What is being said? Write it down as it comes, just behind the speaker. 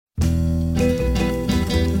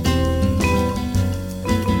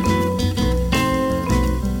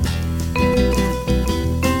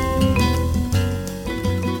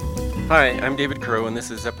Hi, I'm David Crow, and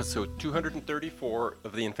this is episode 234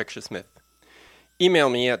 of The Infectious Myth. Email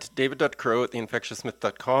me at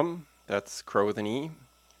david.crow@theinfectiousmyth.com. That's Crow with an E.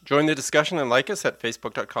 Join the discussion and like us at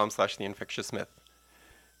facebook.com/theinfectiousmyth.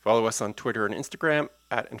 Follow us on Twitter and Instagram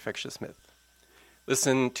at infectiousmyth.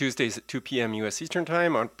 Listen Tuesdays at 2 p.m. U.S. Eastern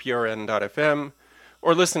Time on prn.fm,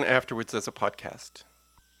 or listen afterwards as a podcast.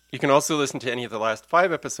 You can also listen to any of the last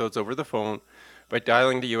 5 episodes over the phone by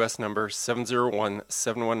dialing the U.S. number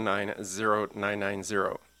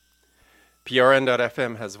 701-719-0990.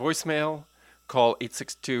 PRN.FM has voicemail. Call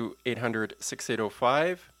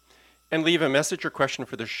 862-800-6805 and leave a message or question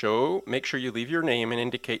for the show. Make sure you leave your name and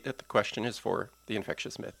indicate that the question is for The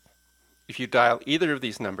Infectious Myth. If you dial either of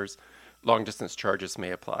these numbers, long-distance charges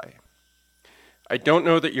may apply. I don't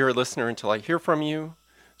know that you're a listener until I hear from you,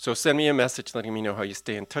 so send me a message letting me know how you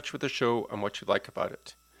stay in touch with the show and what you like about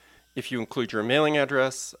it. If you include your mailing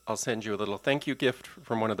address, I'll send you a little thank you gift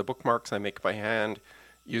from one of the bookmarks I make by hand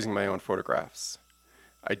using my own photographs.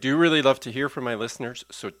 I do really love to hear from my listeners,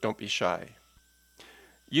 so don't be shy.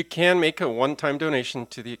 You can make a one-time donation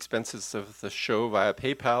to the expenses of the show via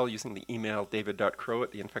PayPal using the email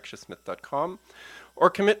david.crow@theinfectiousmyth.com, or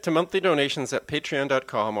commit to monthly donations at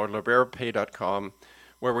patreon.com or liberapay.com,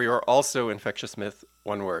 where we are also Infectious Myth,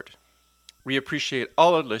 one word. We appreciate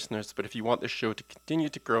all our listeners, but if you want the show to continue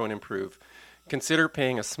to grow and improve, consider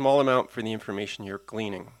paying a small amount for the information you're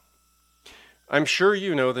gleaning. I'm sure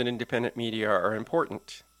you know that independent media are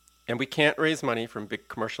important, and we can't raise money from big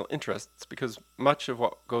commercial interests because much of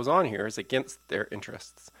what goes on here is against their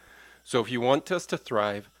interests. So if you want us to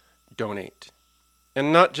thrive, donate.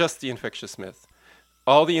 And not just the Infectious Myth,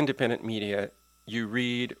 all the independent media you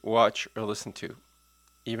read, watch, or listen to.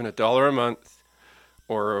 Even $1 a month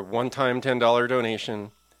or a one-time $10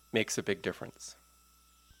 donation makes a big difference.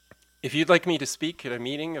 If you'd like me to speak at a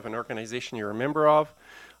meeting of an organization you're a member of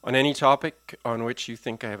on any topic on which you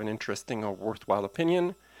think I have an interesting or worthwhile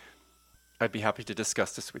opinion, I'd be happy to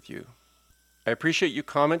discuss this with you. I appreciate you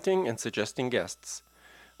commenting and suggesting guests.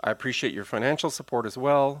 I appreciate your financial support as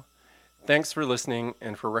well. Thanks for listening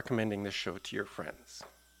and for recommending this show to your friends.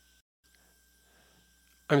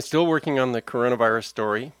 I'm still working on the coronavirus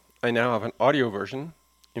story. I now have an audio version,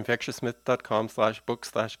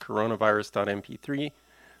 infectiousmyth.com/book/coronavirus.mp3,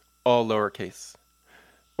 all lowercase.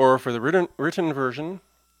 Or for the written version,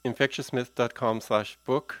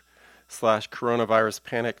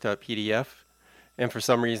 infectiousmyth.com/book/coronaviruspanic.pdf, and for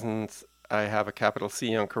some reasons I have a capital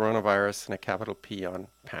C on coronavirus and a capital P on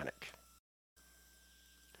panic.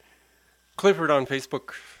 Clifford on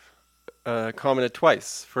Facebook commented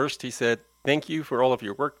twice. First he said, "Thank you for all of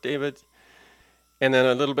your work, David." And then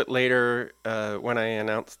a little bit later, when I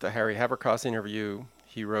announced the Harry Haverkoss interview,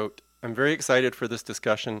 he wrote, "I'm very excited for this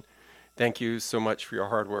discussion. Thank you so much for your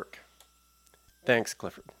hard work." Thanks,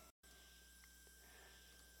 Clifford.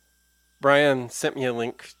 Brian sent me a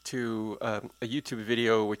link to a YouTube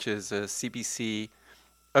video, which is a CBC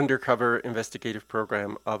undercover investigative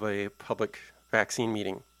program of a public vaccine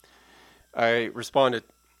meeting. I responded,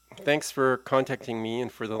 "Thanks for contacting me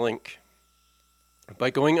and for the link."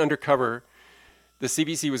 By going undercover, the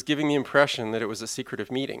CBC was giving the impression that it was a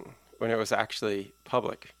secretive meeting when it was actually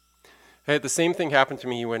public. I had the same thing happen to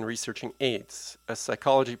me when researching AIDS. A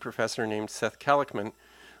psychology professor named Seth Kalichman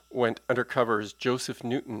went undercover as Joseph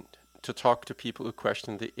Newton to talk to people who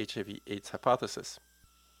questioned the HIV/AIDS hypothesis.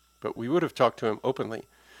 But we would have talked to him openly.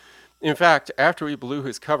 In fact, after we blew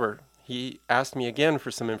his cover, he asked me again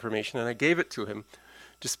for some information, and I gave it to him,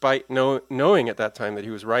 despite knowing at that time that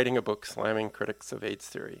he was writing a book slamming critics of AIDS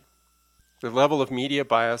theory. The level of media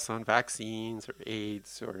bias on vaccines or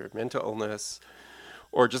AIDS or mental illness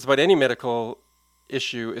or just about any medical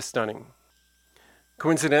issue is stunning.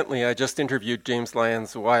 Coincidentally, I just interviewed James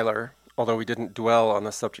Lyons Weiler, although we didn't dwell on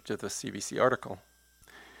the subject of the CBC article.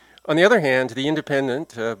 On the other hand, The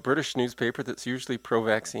Independent, a British newspaper that's usually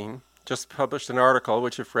pro-vaccine, just published an article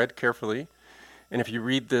which, if read carefully, and if you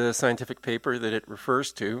read the scientific paper that it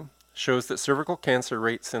refers to, shows that cervical cancer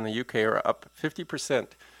rates in the UK are up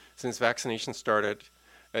 50% since vaccination started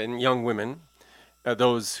in young women,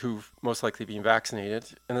 those who've most likely been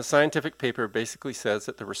vaccinated. And the scientific paper basically says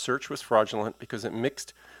that the research was fraudulent because it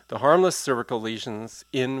mixed the harmless cervical lesions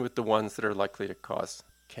in with the ones that are likely to cause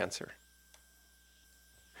cancer.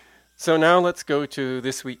 So now let's go to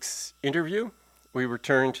this week's interview. We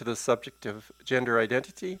return to the subject of gender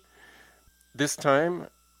identity. This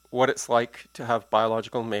time, what it's like to have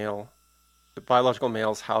biological males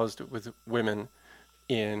housed with women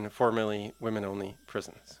in formerly women-only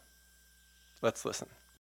prisons. Let's listen.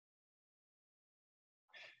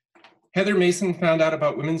 Heather Mason found out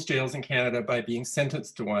about women's jails in Canada by being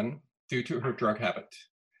sentenced to one due to her drug habit.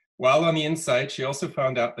 While on the inside, she also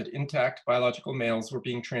found out that intact biological males were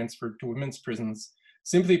being transferred to women's prisons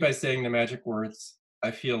simply by saying the magic words,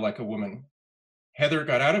 "I feel like a woman." Heather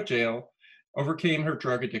got out of jail, overcame her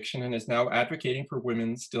drug addiction, and is now advocating for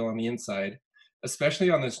women still on the inside,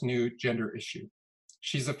 especially on this new gender issue.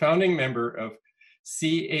 She's a founding member of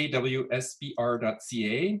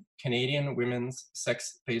CAWSBR.ca, Canadian Women's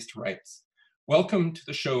Sex-Based Rights. Welcome to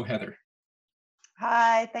the show, Heather.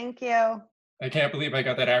 Hi, thank you. I can't believe I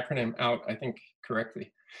got that acronym out, I think,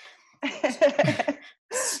 correctly.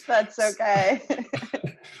 That's okay.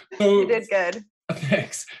 You did good.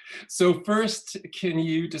 Thanks. So first, can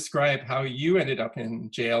you describe how you ended up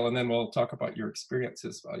in jail, and then we'll talk about your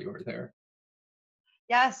experiences while you were there.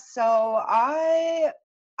 Yes, so I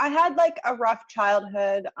had like a rough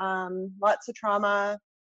childhood, lots of trauma.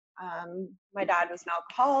 My dad was an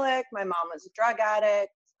alcoholic, my mom was a drug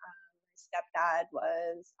addict, my stepdad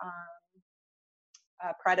was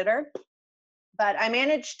a predator. But I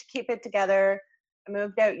managed to keep it together. I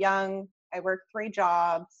moved out young. I worked 3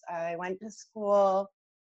 jobs. I went to school.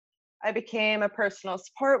 I became a personal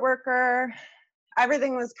support worker.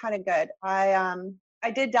 Everything was kind of good. I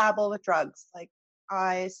did dabble with drugs. Like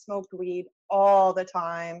I smoked weed all the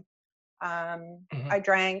time. I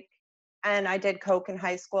drank and I did coke in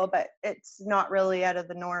high school, but it's not really out of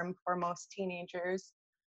the norm for most teenagers.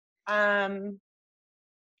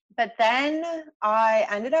 But then I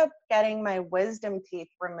ended up getting my wisdom teeth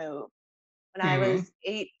removed when I was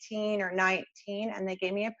 18 or 19, and they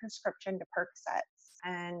gave me a prescription to Percocets,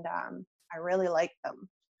 and I really liked them.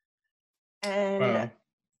 And Wow.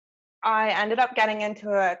 I ended up getting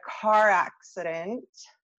into a car accident.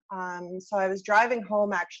 So I was driving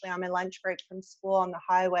home actually on my lunch break from school on the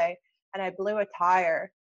highway, and I blew a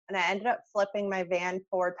tire, and I ended up flipping my van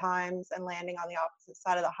 4 times and landing on the opposite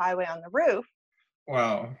side of the highway on the roof.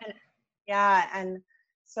 Wow. And, yeah, and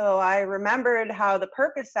so I remembered how the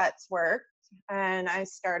Percocets worked, and I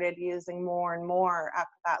started using more and more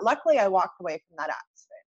after that. Luckily, I walked away from that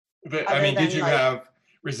accident. But I mean, did Than you like, have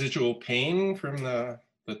residual pain from the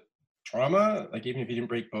trauma? Like even if you didn't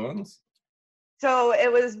break bones? so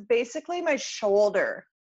it was basically my shoulder.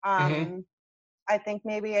 Mm-hmm. I think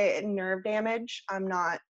maybe a nerve damage.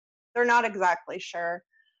 They're not exactly sure.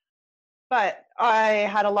 But I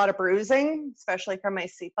had a lot of bruising, especially from my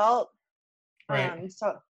seatbelt. Right.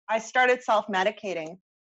 So I started self-medicating,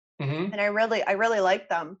 Mm-hmm. and I really liked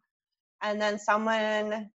them. And then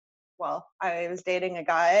I was dating a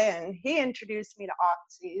guy, and he introduced me to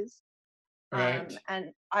oxys, Right.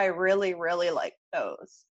 and I really, really liked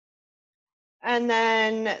those. And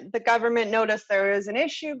then the government noticed there was an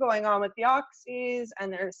issue going on with the oxys,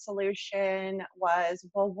 and their solution was,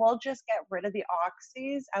 well, we'll just get rid of the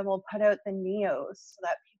oxys and we'll put out the neos so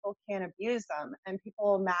that people can't abuse them, and people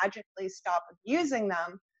will magically stop abusing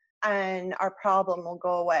them, and our problem will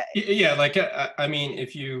go away. Yeah, like I mean,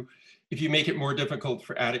 if you make it more difficult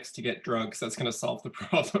for addicts to get drugs, that's going to solve the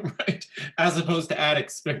problem, right? As opposed to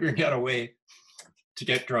addicts figuring out a way to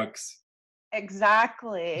get drugs.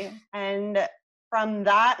 Exactly. And from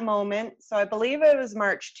that moment, so I believe it was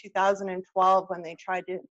March 2012 when they tried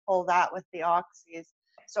to pull that with the oxys.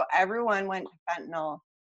 So everyone went to fentanyl.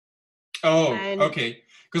 Oh, And okay.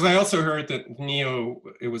 Because I also heard that Neo,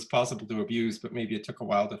 it was possible to abuse, but maybe it took a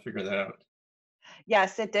while to figure that out.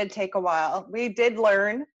 yes, it did take a while. We did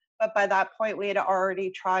learn, but by that point we had already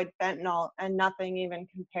tried fentanyl and nothing even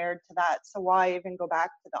compared to that. So why even go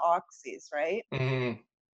back to the oxys, right? Mm.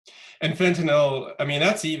 And fentanyl, I mean,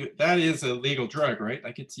 that is a legal drug, right?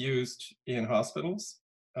 Like it's used in hospitals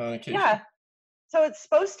on occasion. Yeah. So it's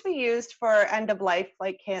supposed to be used for end of life,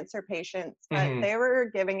 like cancer patients, but Mm-hmm. they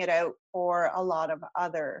were giving it out for a lot of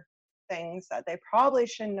other things that they probably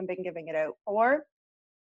shouldn't have been giving it out for.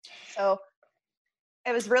 So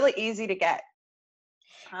it was really easy to get.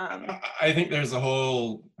 I think there's a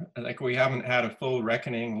whole, like we haven't had a full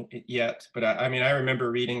reckoning yet, but I mean, I remember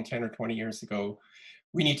reading 10 or 20 years ago,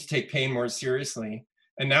 we need to take pain more seriously.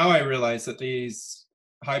 And now I realize that these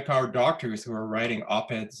high-powered doctors who are writing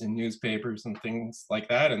op-eds in newspapers and things like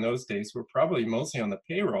that in those days were probably mostly on the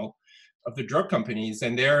payroll of the drug companies.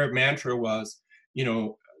 And their mantra was,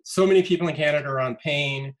 so many people in Canada are on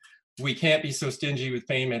pain. We can't be so stingy with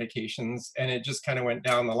pain medications. And it just kind of went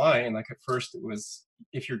down the line. Like at first it was,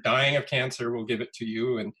 if you're dying of cancer, we'll give it to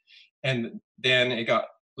you. And then it got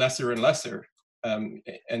lesser and lesser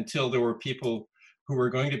until there were people who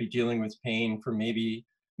were going to be dealing with pain for maybe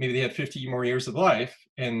they had 50 more years of life,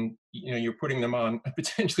 and you're putting them on a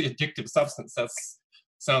potentially addictive substance. That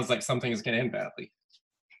sounds like something is going to end badly.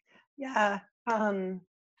 Yeah. No,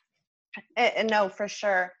 for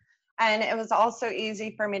sure. And it was also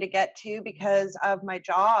easy for me to get to because of my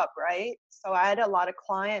job, right? So I had a lot of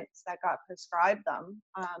clients that got prescribed them,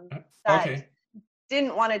 that Okay.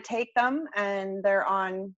 didn't want to take them, and they're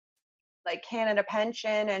on like Canada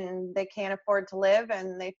pension and they can't afford to live,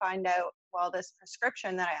 and they find out, well, this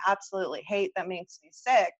prescription that I absolutely hate that makes me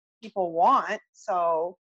sick, people want.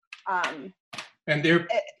 So um, And their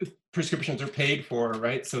it, prescriptions are paid for,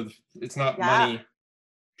 right? So it's not yeah, money.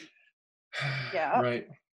 yeah. Right.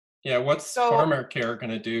 Yeah. What's So pharmacare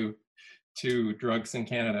going to do to drugs in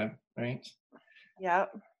Canada, right? yeah.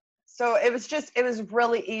 So it was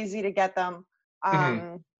really easy to get them.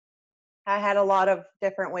 Mm-hmm. I had a lot of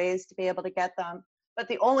different ways to be able to get them. But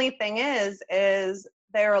the only thing is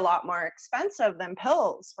they're a lot more expensive than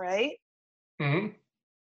pills, right? Mm-hmm.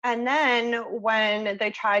 And then when they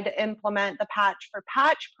tried to implement the patch for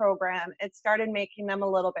patch program, it started making them a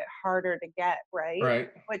little bit harder to get, right? Right.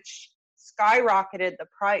 Which skyrocketed the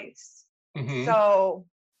price. Mm-hmm. So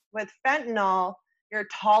with fentanyl, your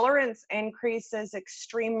tolerance increases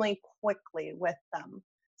extremely quickly with them.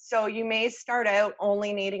 So you may start out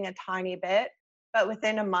only needing a tiny bit, but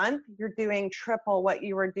within a month, you're doing triple what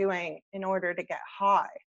you were doing in order to get high.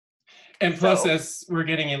 And plus, So, as we're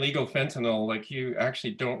getting illegal fentanyl, like you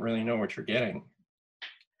actually don't really know what you're getting.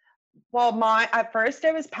 well, my at first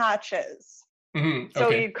it was patches. Mm-hmm. So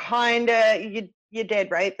Okay. you kind of you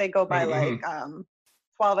did, right? They go by like Mm-hmm.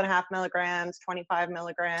 12 and a half milligrams, 25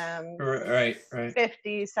 milligrams, Right. Right.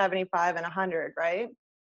 50, 75, and 100, right?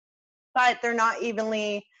 But they're not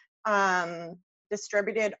evenly um,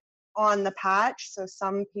 distributed on the patch. So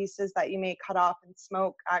some pieces that you may cut off and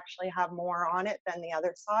smoke actually have more on it than the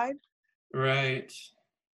other side. Right.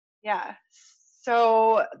 Yeah.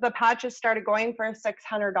 So the patches started going for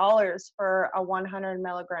 $600 for a 100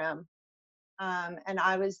 milligram. And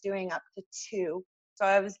I was doing up to two. So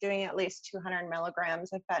I was doing at least 200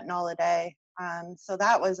 milligrams of fentanyl a day. So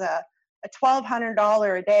that was a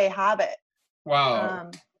 $1,200 a day habit. Wow.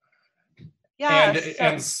 Um, yeah.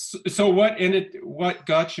 And So so what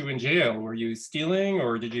got you in jail? Were you stealing,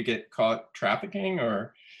 or did you get caught trafficking,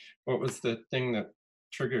 or what was the thing that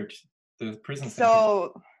triggered the prison sentence?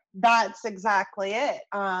 so that's exactly it.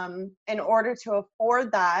 In order to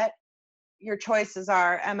afford that, your choices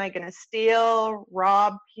are: am I going to steal,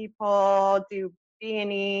 rob people, do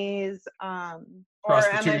B&Es, or am I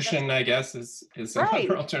just Prostitution, I guess, is another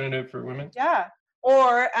right? alternative for women. Yeah.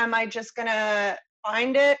 Or am I just going to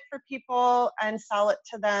find it for people and sell it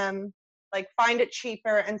to them, like find it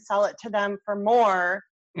cheaper and sell it to them for more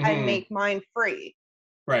and Mm-hmm. make mine free?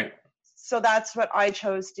 Right. So that's what I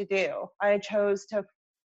chose to do. I chose to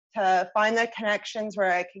find the connections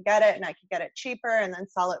where I could get it and I could get it cheaper and then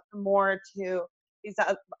sell it for more to these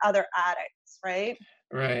other addicts, right?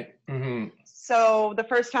 Right. Mm-hmm. So the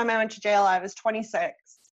first time I went to jail, I was 26.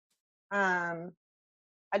 Um,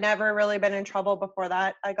 I'd never really been in trouble before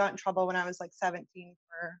that. I got in trouble when I was like 17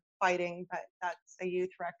 for fighting, but that's a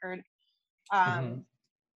youth record. Mm-hmm. Um,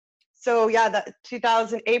 so yeah, the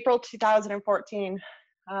 2000 April 2014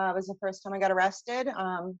 was the first time I got arrested.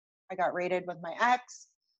 I got raided with my ex.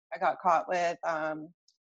 I got caught with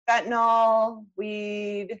fentanyl,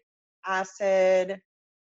 weed, acid,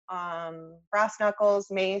 brass knuckles,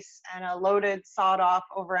 mace, and a loaded sawed-off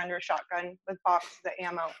over-under shotgun with boxes of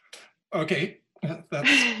ammo. Okay.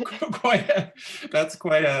 That's quite a, that's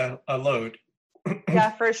quite a load.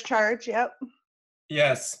 Yeah, first charge. Yep.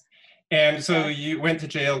 Yes. And so Yeah. you went to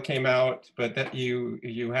jail, came out, but that you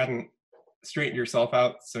hadn't straightened yourself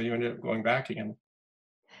out, so you ended up going back again.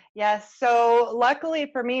 Yes. So luckily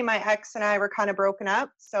for me, my ex and I were kind of broken up.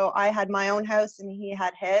 So I had my own house and he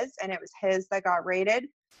had his, and it was his that got raided.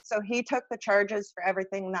 So he took the charges for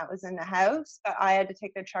everything that was in the house, but I had to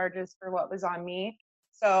take the charges for what was on me.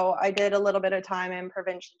 So I did a little bit of time in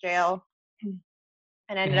provincial jail and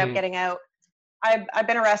ended up Mm-hmm. getting out. I've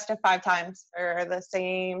been arrested 5 times for the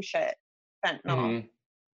same shit, fentanyl. Mm-hmm.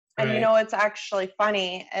 And you Right. know what's actually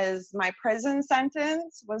funny is my prison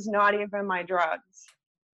sentence was not even my drugs.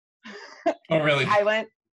 Oh, really? I went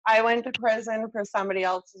I went to prison for somebody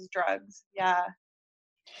else's drugs. Yeah.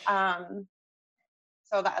 Um,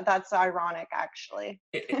 so that's ironic actually.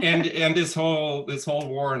 And this whole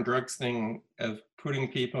war on drugs thing of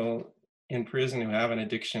putting people in prison who have an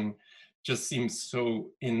addiction just seems so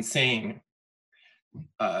insane.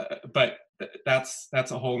 But that's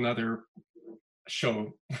a whole nother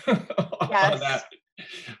show on Yes.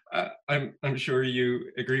 that. I'm sure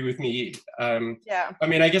you agree with me. Yeah. I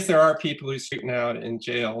mean, I guess there are people who straighten out in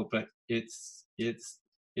jail, but it's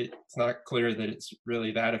not clear that it's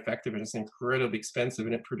really that effective, and it's incredibly expensive,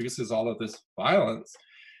 and it produces all of this violence.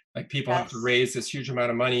 Like people have to Yes. raise this huge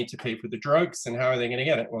amount of money to pay for the drugs, and how are they going to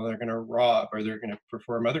get it? Well, they're going to rob or they're going to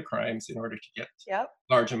perform other crimes in order to get Yep.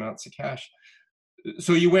 large amounts of cash.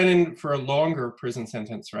 So you went in for a longer prison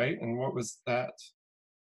sentence, right? And what was that?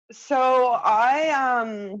 So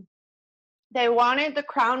the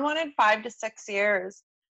Crown wanted 5 to 6 years,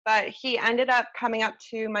 but he ended up coming up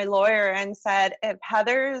to my lawyer and said, if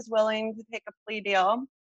Heather is willing to take a plea deal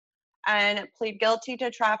and plead guilty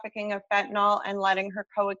to trafficking of fentanyl and letting her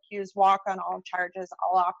co-accused walk on all charges,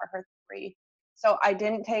 I'll offer her 3. So I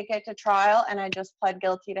didn't take it to trial, and I just pled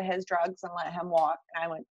guilty to his drugs and let him walk, and I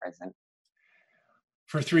went to prison.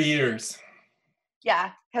 For 3 years.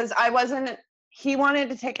 Yeah, because he wanted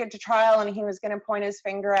to take it to trial and he was going to point his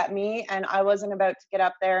finger at me, and I wasn't about to get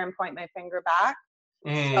up there and point my finger back.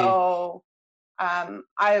 So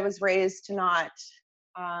I was raised to not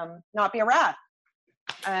be a rat,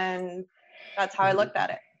 and that's how I looked at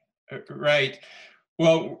it. Right.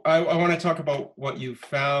 Well, I want to talk about what you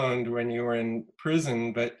found when you were in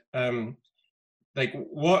prison, but like,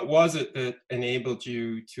 what was it that enabled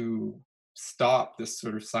you to stop this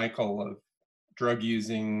sort of cycle of drug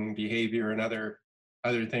using behavior and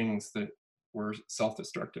other things that were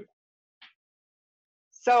self-destructive?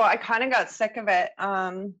 So I kind of got sick of it.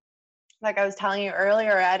 Like I was telling you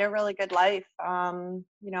earlier, I had a really good life.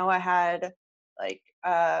 I had like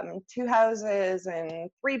 2 houses and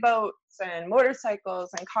 3 boats and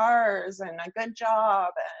motorcycles and cars and a good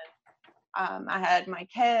job, and I had my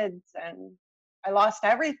kids, and I lost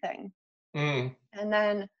everything. Mm, And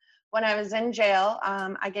then when I was in jail,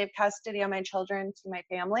 I gave custody of my children to my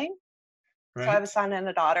family. So I have a right. son and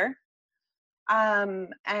a daughter.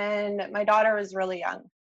 And my daughter was really young,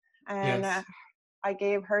 and Yes. I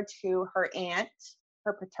gave her to her aunt,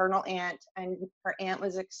 her paternal aunt, and her aunt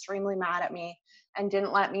was extremely mad at me and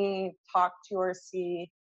didn't let me talk to or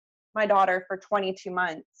see my daughter for 22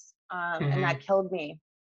 months. And that Hmm. killed me.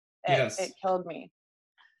 It Yes. killed me.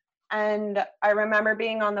 And I remember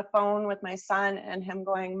being on the phone with my son and him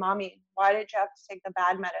going, Mommy, why did you have to take the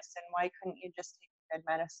bad medicine? Why couldn't you just take the good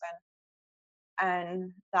medicine?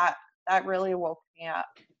 And that really woke me up.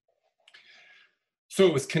 So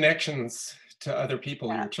it was connections to other people,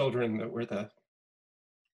 Yeah. your children, that were the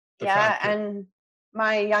Yeah. factor. And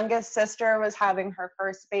my youngest sister was having her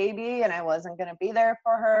first baby, and I wasn't going to be there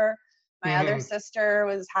for her. My other Hmm. sister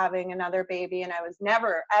was having another baby, and I was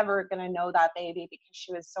never, ever going to know that baby because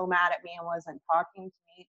she was so mad at me and wasn't talking to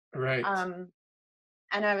me. Right. Um,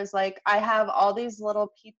 and I was like, I have all these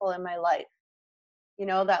little people in my life,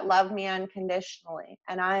 that love me unconditionally,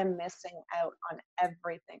 and I am missing out on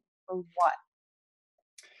everything. For what?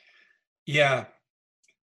 Yeah.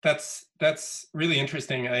 That's really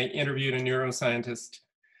interesting. I interviewed a neuroscientist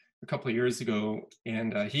a couple of years ago,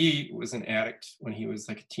 and he was an addict when he was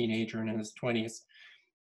like a teenager and in his 20s.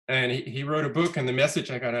 And he wrote a book, and the message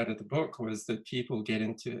I got out of the book was that people get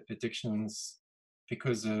into addictions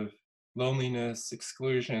because of loneliness,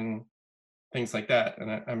 exclusion, things like that.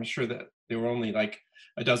 And I'm sure that there were only like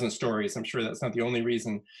a dozen stories. I'm sure that's not the only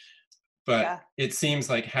reason, but Yeah. it seems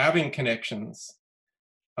like having connections,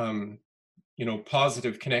 um,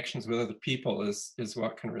 positive connections with other people is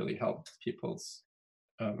what can really help people's.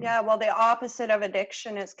 Um, Yeah. Well, the opposite of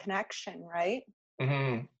addiction is connection, right?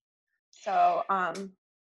 mhm. So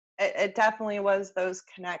it definitely was those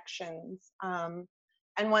connections.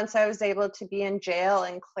 And once I was able to be in jail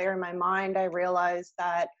and clear my mind, I realized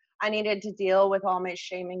that I needed to deal with all my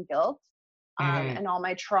shame and guilt, Mhm. and all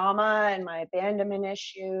my trauma and my abandonment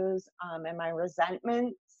issues, and my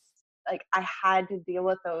resentments. Like I had to deal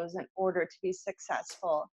with those in order to be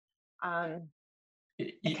successful. Um,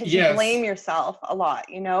 because you blame Yes. yourself a lot,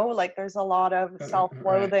 like there's a lot of Right.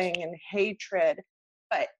 self-loathing and hatred,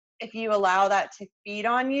 but if you allow that to feed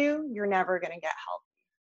on you, you're never going to get help.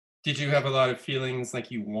 Did you have a lot of feelings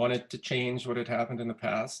like you wanted to change what had happened in the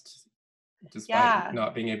past, despite Yeah.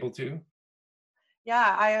 not being able to?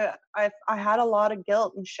 Yeah, I had a lot of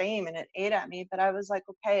guilt and shame, and it ate at me, but I was like,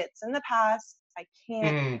 okay, it's in the past, I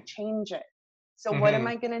can't Mm, change it, so what am hmm.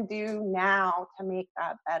 I going to do now to make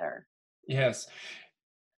that better? Yes.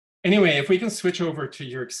 Anyway, if we can switch over to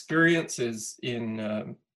your experiences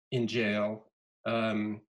in jail,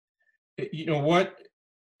 um, what?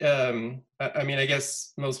 I mean, I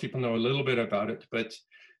guess most people know a little bit about it, but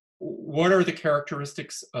what are the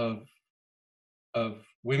characteristics of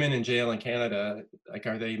women in jail in Canada? Like,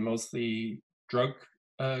 are they mostly drug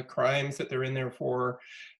crimes that they're in there for?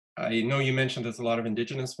 I know you mentioned there's a lot of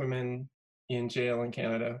Indigenous women in jail in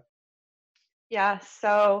Canada. Yeah,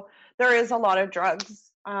 so there is a lot of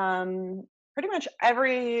drugs. Pretty much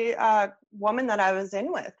every woman that I was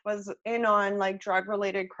in with was in on like drug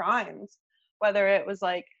related crimes, whether it was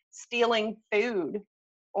like stealing food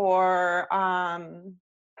or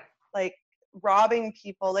like robbing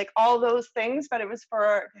people, like all those things, but it was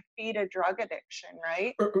to feed a drug addiction,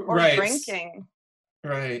 right? Or Right. drinking,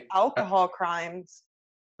 Right. alcohol crimes.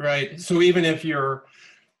 Right. So even if you're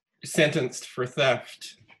sentenced for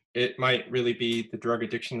theft, it might really be the drug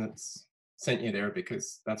addiction that's sent you there,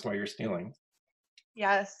 because that's why you're stealing.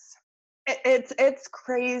 Yes. It's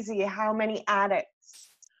crazy how many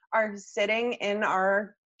addicts are sitting in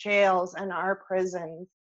our jails and our prisons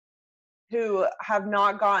who have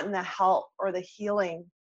not gotten the help or the healing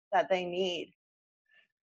that they need.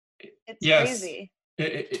 It's Yes, crazy.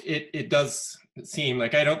 it does seem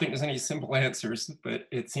like, I don't think there's any simple answers, but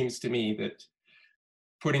it seems to me that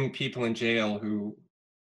putting people in jail who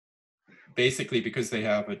basically because they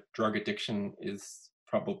have a drug addiction is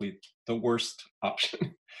probably the worst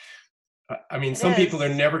option. I mean, It some people are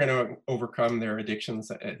is. never going to overcome their addictions.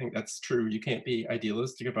 I think that's true. You can't be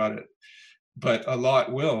idealistic about it, but a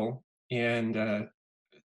lot will. And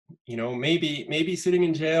maybe sitting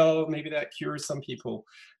in jail, maybe that cures some people.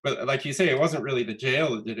 But like you say, it wasn't really the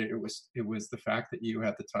jail that did it. It was the fact that you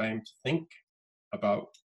had the time to think about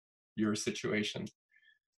your situation.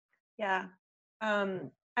 Yeah.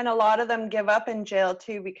 And a lot of them give up in jail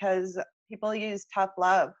too because people use tough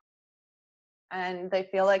love and they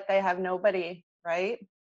feel like they have nobody, right?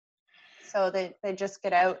 So they just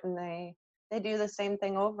get out and they do the same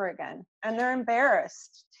thing over again. And they're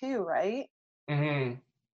embarrassed too, right? Mm-hmm.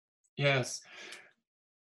 Yes.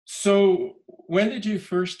 So when did you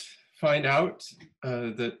first find out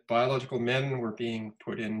that biological men were being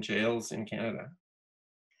put in jails in Canada?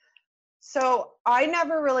 So I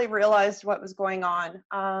never really realized what was going on.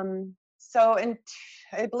 So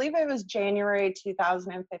I believe it was January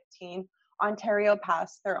 2015, Ontario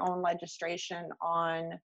passed their own legislation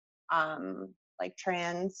on like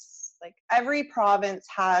trans, like every province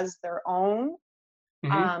has their own.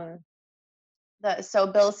 Mm-hmm. Um, so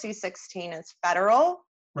Bill C-16 is federal,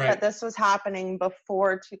 Right. but this was happening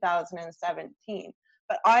before 2017.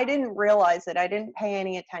 But I didn't realize it. I didn't pay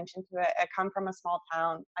any attention to it. I come from a small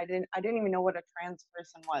town. I didn't even know what a trans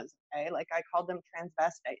person was. Okay, like I called them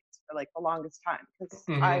transvestites for like the longest time because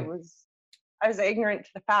I Mm-hmm. was ignorant to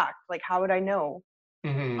the fact. Like, how would I know?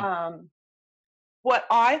 Mm-hmm. What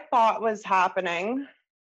I thought was happening.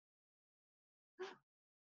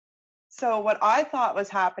 So what I thought was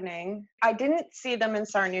happening, I didn't see them in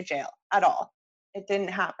Sarnia jail at all. It didn't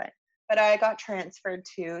happen. But I got transferred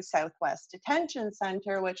to Southwest Detention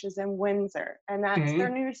Center, which is in Windsor, and that's their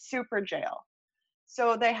Mm-hmm. new super jail.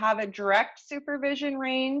 So they have a direct supervision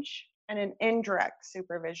range and an indirect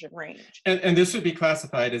supervision range. And this would be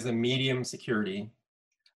classified as a medium security.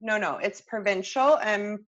 No, it's provincial,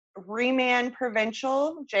 and remand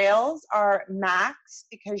provincial jails are max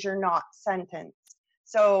because you're not sentenced.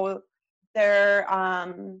 So they're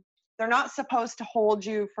not supposed to hold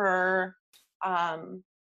you for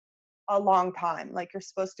a long time. Like you're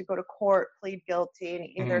supposed to go to court, plead guilty, and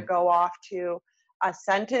either go off to a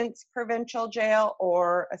sentence provincial jail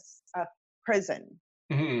or a prison.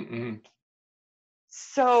 Mm-hmm. Mm-hmm.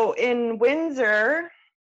 So in Windsor,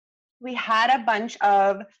 we had a bunch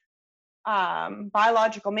of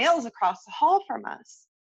biological males across the hall from us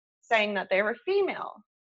saying that they were female.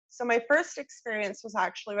 So my first experience was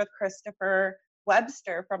actually with Christopher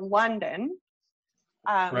Webster from London,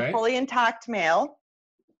 Right. fully intact male.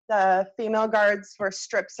 The female guards were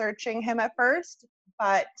strip searching him at first,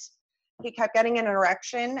 but he kept getting an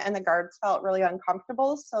erection and the guards felt really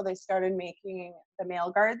uncomfortable, so they started making the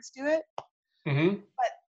male guards do it. Mm-hmm.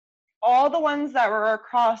 But all the ones that were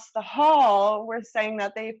across the hall were saying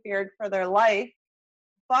that they feared for their life.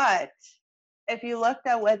 But if you looked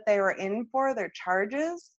at what they were in for, their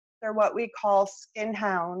charges, they're what we call skin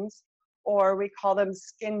hounds, or we call them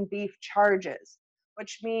skin beef charges,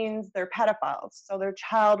 which means they're pedophiles. So they're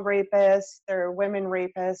child rapists, they're women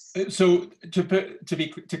rapists. So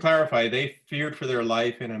to clarify, they feared for their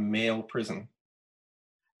life in a male prison,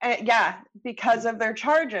 Yeah, because of their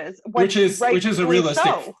charges, which is a rightfully realistic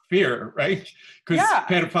so. fear, right? Because Yeah.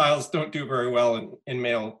 pedophiles don't do very well in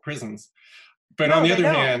male prisons. But No, on the they other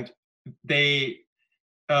don't. hand, they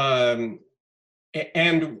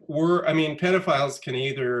pedophiles can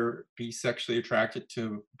either be sexually attracted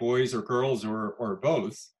to boys or girls or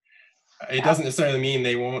both. It doesn't necessarily mean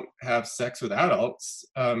they won't have sex with adults.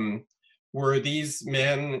 Were these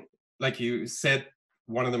men, like you said,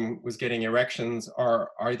 one of them was getting erections,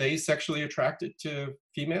 are they sexually attracted to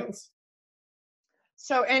females?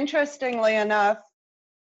 So interestingly enough,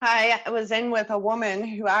 I was in with a woman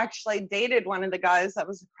who actually dated one of the guys that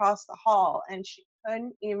was across the hall, and she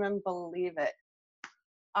couldn't even believe it.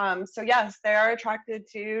 So yes, they are attracted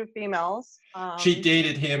to females. She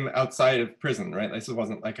dated him outside of prison, right? This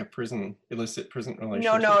wasn't like a illicit prison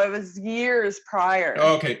relationship. No, it was years prior.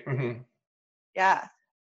 Oh, okay. Mm-hmm. Yeah.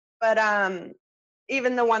 But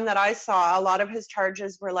even the one that I saw, a lot of his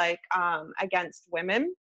charges were like against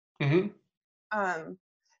women. Mm-hmm.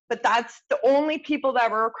 But that's the only people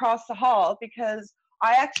that were across the hall, because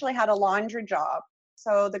I actually had a laundry job.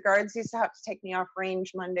 So the guards used to have to take me off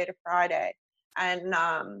range Monday to Friday. And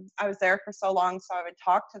I was there for so long, so I would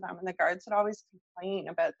talk to them, and the guards would always complain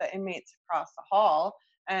about the inmates across the hall.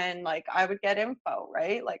 And like I would get info,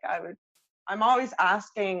 right? Like I'm always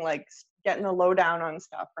asking, like getting the lowdown on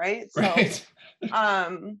stuff, right? So Right.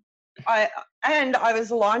 I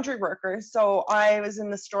was a laundry worker, so I was in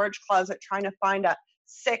the storage closet trying to find a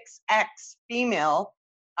 6X female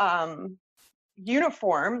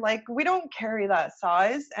uniform. Like, we don't carry that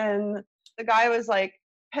size. And the guy was like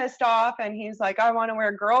pissed off, and he's like, I want to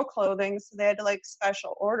wear girl clothing, so they had to like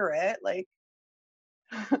special order it. Like,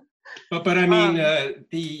 but I mean,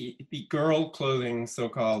 the girl clothing,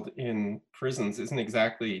 so-called, in prisons isn't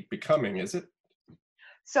exactly becoming, is it?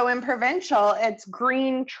 So in provincial, it's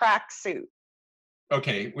green tracksuit.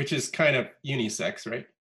 Okay, which is kind of unisex, right?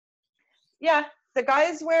 Yeah, the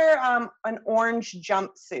guys wear an orange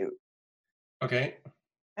jumpsuit. Okay.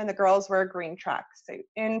 And the girls wear a green tracksuit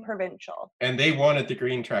in provincial. And they wanted the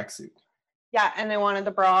green tracksuit. Yeah, and they wanted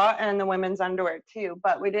the bra and the women's underwear too,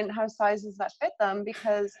 but we didn't have sizes that fit them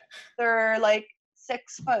because they're like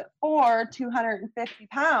 6'4", 250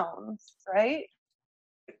 pounds, right?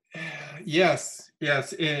 Yes.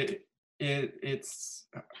 It's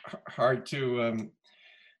hard to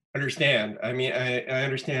understand. I mean, I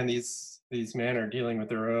understand these men are dealing with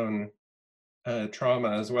their own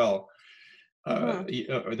trauma as well,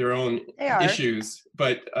 their own issues,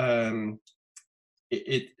 but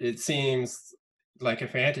it seems like a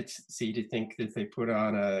fantasy to think that they put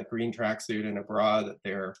on a green tracksuit and a bra that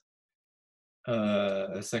they're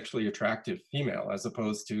a sexually attractive female, as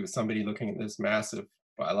opposed to somebody looking at this massive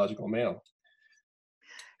biological male.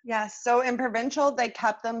 Yes, so in provincial, they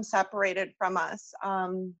kept them separated from us.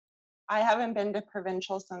 I haven't been to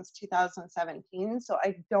provincial since 2017, so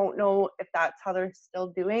I don't know if that's how they're still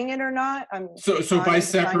doing it or not. So by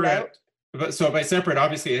separate,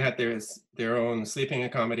 obviously they had their own sleeping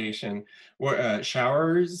accommodation, or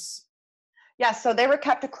showers. Yeah, so they were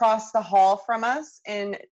kept across the hall from us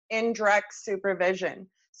in indirect supervision.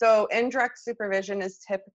 So indirect supervision is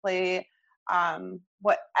typically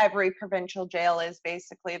what every provincial jail is.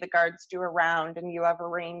 Basically, the guards do a round and you have a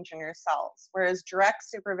range in your cells. Whereas direct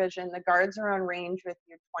supervision, the guards are on range with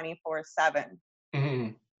you 24/7. Mm-hmm.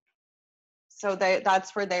 So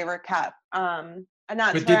that's where they were kept. And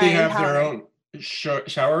that's but did they have their own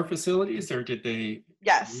shower facilities, or did they?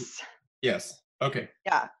 Yes. Yes. Okay.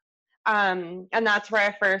 Yeah. And that's where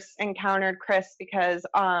I first encountered Chris, because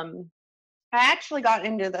I actually got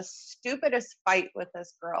into the stupidest fight with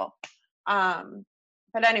this girl.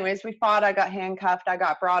 But anyways, we fought, I got handcuffed, I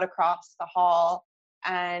got brought across the hall,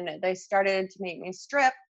 and they started to make me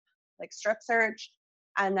strip search.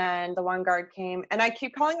 And then the one guard came, and I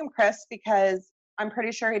keep calling him Chris because I'm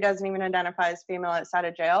pretty sure he doesn't even identify as female outside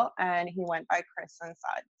of jail, and he went by Chris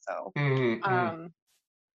inside. So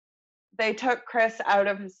they took Chris out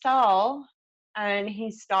of his cell, and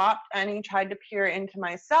he stopped and he tried to peer into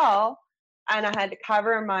my cell, and I had to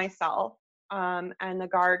cover myself. And the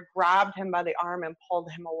guard grabbed him by the arm and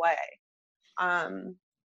pulled him away.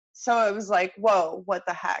 So it was like, whoa, what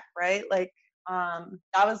the heck, right? Like,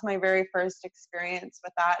 that was my very first experience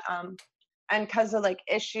with that. And because of like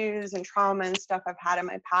issues and trauma and stuff I've had in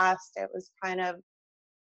my past, it was kind of,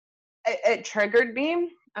 it triggered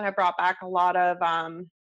me, and it brought back a lot of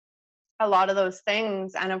those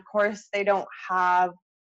things. And of course, they don't have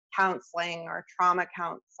counseling or trauma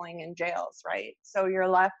counseling in jails, right? So you're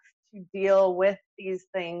left to deal with these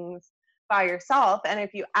things by yourself. And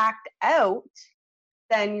if you act out,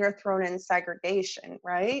 then you're thrown in segregation,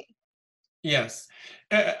 right? Yes.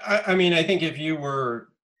 I mean, I think if you were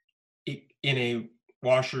in a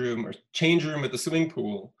washroom or change room at the swimming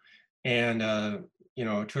pool, and a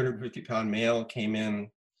 250-pound male came in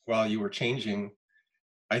while you were changing,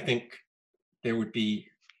 I think there would be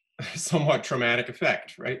a somewhat traumatic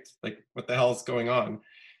effect, right? Like, what the hell is going on?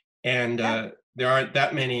 And there aren't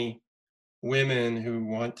that many women who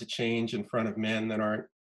want to change in front of men that aren't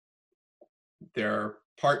their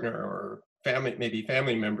partner or maybe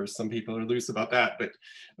family members. Some people are loose about that, but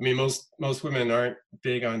I mean, most women aren't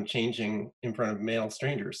big on changing in front of male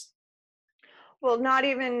strangers. Well, not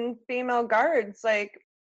even female guards. Like,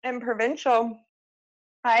 in provincial,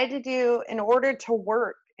 I had to do, in order to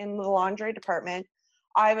work in the laundry department,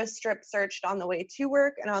 I was strip searched on the way to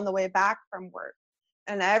work and on the way back from work.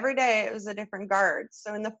 And every day it was a different guard.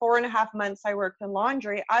 So in the 4.5 months I worked in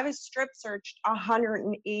laundry, I was strip searched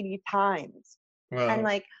 180 times. And Wow.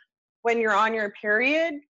 like when you're on your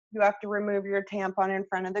period, you have to remove your tampon in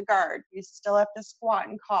front of the guard. You still have to squat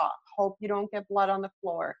and cough. Hope you don't get blood on the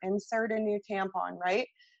floor. Insert a new tampon, right?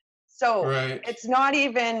 So Right. it's not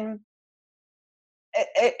even,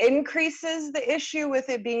 it increases the issue with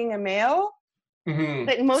it being a male,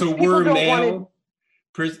 but So most people don't want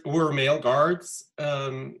to. were male guards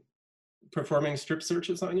performing strip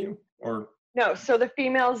searches on you, or? No, so the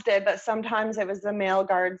females did, but sometimes it was the male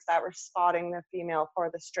guards that were spotting the female for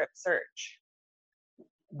the strip search.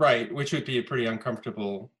 Right, which would be a pretty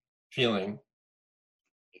uncomfortable feeling.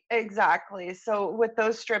 Exactly. So with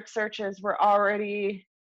those strip searches, we're already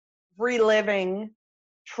reliving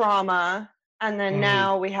trauma. And then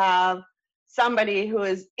now we have somebody who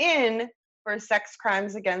is in for sex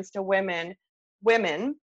crimes against women,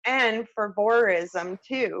 and for voyeurism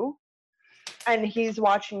too. And he's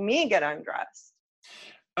watching me get undressed.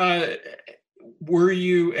 Were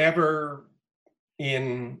you ever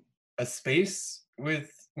in a space with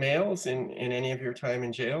males in any of your time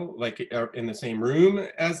in jail, like in the same room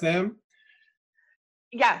as them?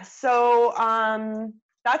 Yeah, so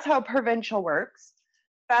that's how provincial works.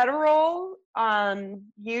 Federal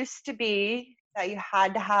used to be that you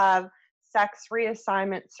had to have sex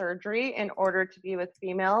reassignment surgery in order to be with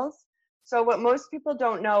females. So what most people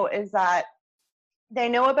don't know is that they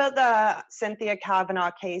know about the Cynthia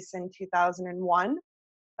Kavanaugh case in 2001,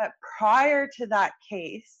 but prior to that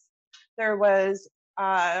case, there was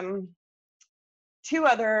 2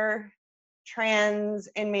 other trans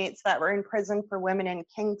inmates that were in prison for women in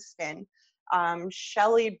Kingston.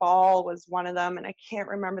 Shelley Ball was one of them, and I can't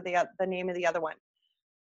remember the name of the other one.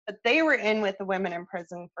 But they were in with the women in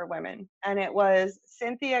prison for women. And it was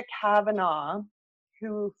Cynthia Kavanaugh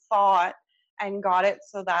who fought and got it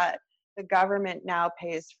so that the government now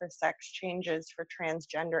pays for sex changes for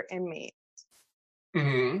transgender inmates.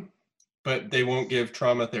 But they won't give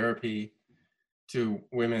trauma therapy to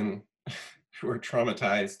women who are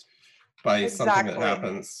traumatized by something that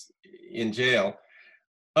happens in jail.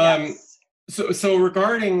 Yes. So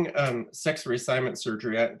regarding sex reassignment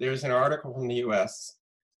surgery, there's an article from the US,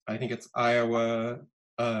 I think it's Iowa,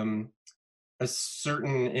 in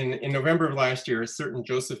November of last year, a certain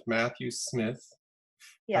Joseph Matthew Smith,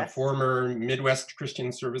 a former Midwest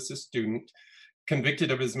Christian Services student,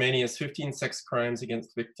 convicted of as many as 15 sex crimes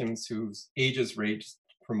against victims whose ages ranged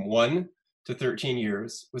from 1 to 13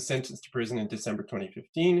 years, was sentenced to prison in December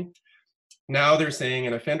 2015. Now they're saying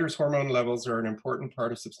an offender's hormone levels are an important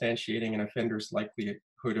part of substantiating an offender's likelihood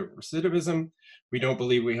of recidivism. We don't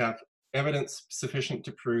believe we have evidence sufficient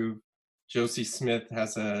to prove Josie Smith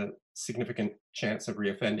has a significant chance of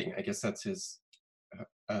reoffending. I guess that's his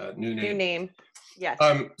new name. Yes.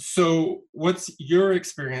 So what's your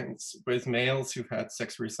experience with males who've had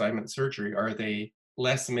sex reassignment surgery? Are they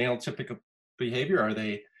less male typical behavior? Are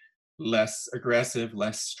they less aggressive,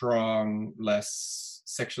 less strong, less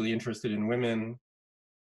sexually interested in women?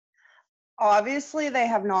 Obviously, they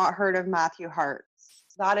have not heard of Matthew Hartz.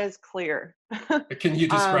 That is clear. Can you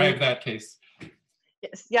describe that case?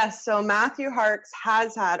 Yes. So Matthew Hartz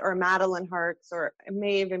has had, or Madeline Hartz, or it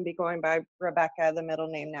may even be going by Rebecca, the middle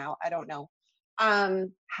name now, I don't know,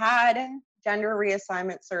 had gender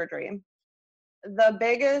reassignment surgery. The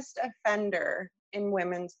biggest offender in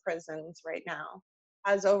women's prisons right now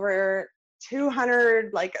has over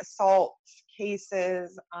 200 assault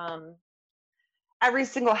cases. Every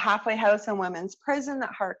single halfway house in women's prison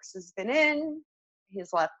that Hartz has been in,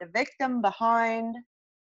 he's left a victim behind.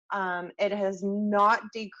 It has not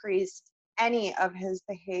decreased any of his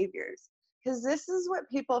behaviors, because this is what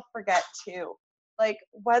people forget too.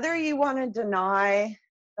 Whether you want to deny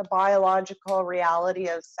the biological reality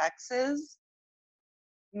of sexes,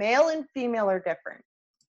 male and female are different.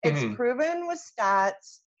 It's proven with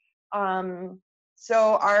stats.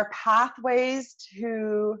 So our pathways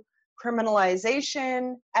to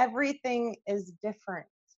criminalization, everything is different.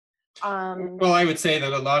 Well, I would say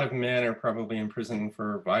that a lot of men are probably in prison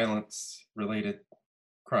for violence-related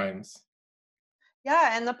crimes.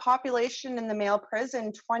 Yeah, and the population in the male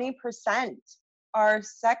prison, 20% are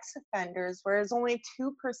sex offenders, whereas only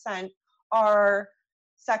 2% are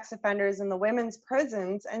sex offenders in the women's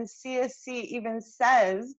prisons. And CSC even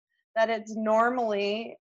says that it's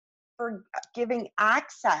normally for giving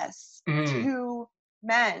access to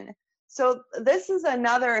men. So this is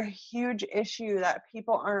another huge issue that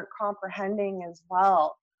people aren't comprehending as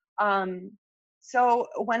well. So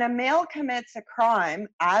when a male commits a crime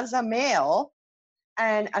as a male,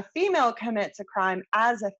 and a female commits a crime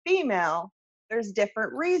as a female, there's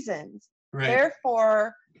different reasons. Right.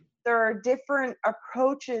 Therefore, there are different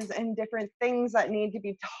approaches and different things that need to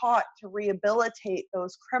be taught to rehabilitate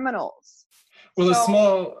those criminals. Well,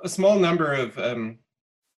 So, a small number of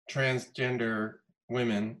transgender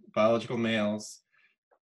women, biological males,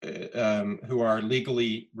 who are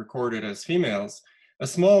legally recorded as females, a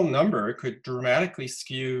small number could dramatically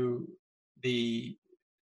skew the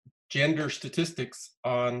gender statistics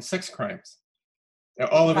on sex crimes. Now,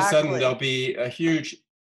 all of a sudden, there'll be a huge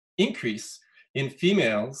increase in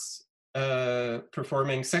females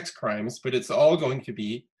performing sex crimes, but it's all going to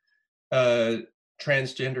be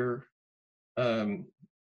transgender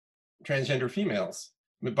females.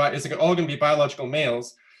 It's all going to be biological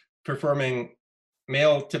males performing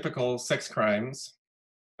male typical sex crimes,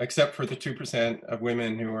 except for the 2% of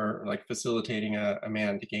women who are like facilitating a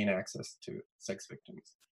man to gain access to sex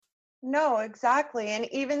victims. no, exactly. And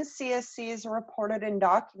even CSCs reported in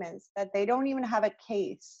documents that they don't even have a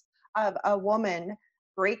case of a woman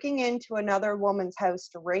breaking into another woman's house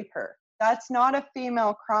to rape her. That's not a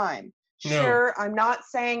female crime. No. Sure, I'm not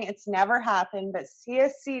saying it's never happened, but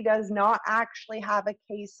CSC does not actually have a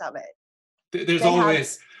case of it. There's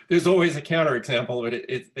always a counterexample, but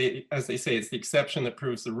as they say, it's the exception that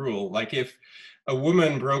proves the rule. Like if a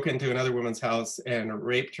woman broke into another woman's house and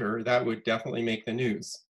raped her, that would definitely make the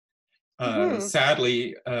news.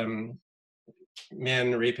 Sadly,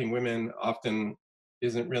 men raping women often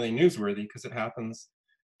isn't really newsworthy because it happens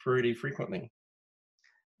pretty frequently.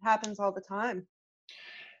 It happens all the time.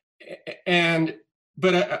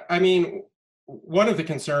 But I mean, one of the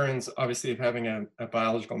concerns, obviously, of having a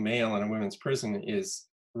biological male in a women's prison is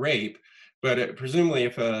rape. But presumably,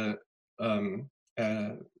 if a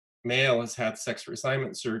male has had sex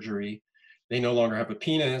reassignment surgery, they no longer have a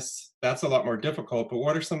penis. That's a lot more difficult. But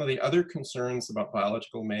what are some of the other concerns about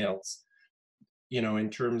biological males, in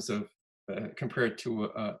terms of compared to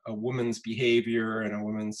a woman's behavior and a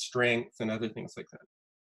woman's strength and other things like that?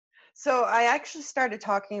 So I actually started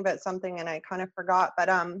talking about something and I kind of forgot, but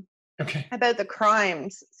Okay. About the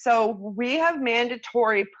crimes. So we have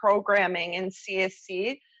mandatory programming in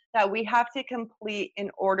CSC that we have to complete in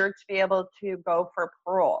order to be able to go for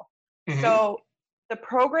parole. So the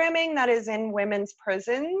programming that is in women's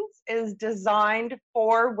prisons is designed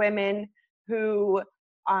for women who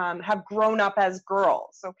have grown up as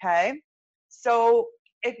girls, okay? So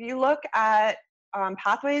if you look at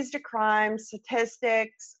pathways to crime,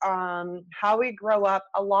 statistics, how we grow up,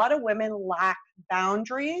 a lot of women lack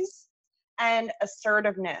boundaries and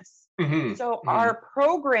assertiveness. So our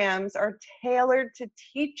programs are tailored to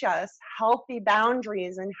teach us healthy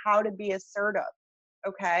boundaries and how to be assertive,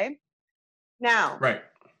 okay? Now,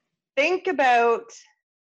 think about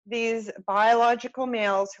these biological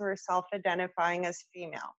males who are self-identifying as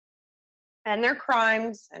female and their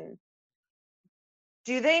crimes, and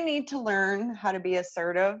do they need to learn how to be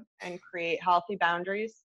assertive and create healthy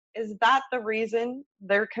boundaries? Is that the reason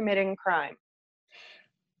they're committing crime?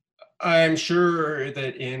 I'm sure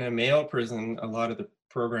that in a male prison, a lot of the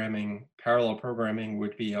parallel programming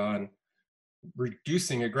would be on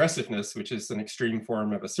reducing aggressiveness, which is an extreme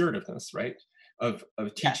form of assertiveness, right? Of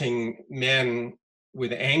teaching men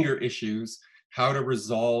with anger issues how to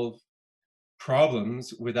resolve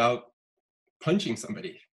problems without punching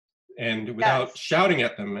somebody and without shouting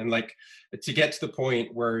at them, and like to get to the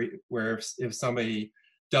point where if somebody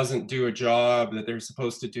doesn't do a job that they're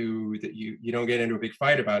supposed to do, that you don't get into a big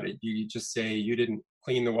fight about it. You just say, you didn't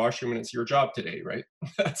clean the washroom and it's your job today, right?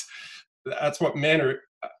 That's what men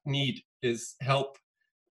need, is help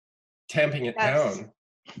tamping it down.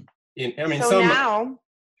 Now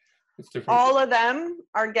all of them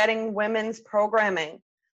are getting women's programming.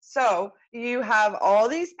 So you have all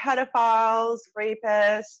these pedophiles,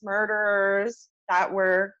 rapists, murderers that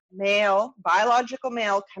were male, biological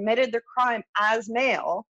male, committed the crime as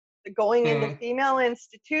male, going into female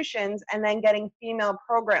institutions and then getting female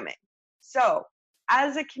programming. So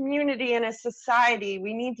as a community and a society,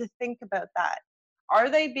 we need to think about that. Are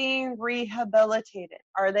they being rehabilitated?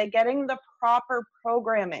 Are they getting the proper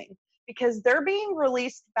programming? Because they're being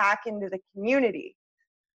released back into the community.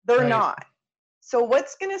 They're not. So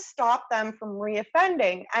what's going to stop them from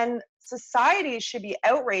reoffending? And society should be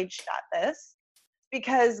outraged at this,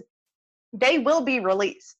 because they will be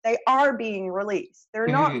released. They are being released. They're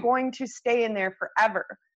not going to stay in there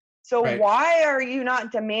forever. So why are you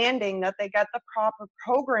not demanding that they get the proper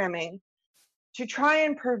programming to try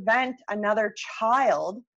and prevent another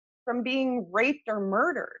child from being raped or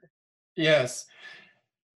murdered? Yes.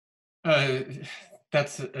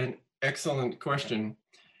 That's an excellent question.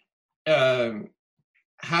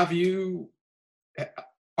 Have you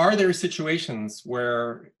are there situations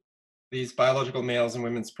where these biological males in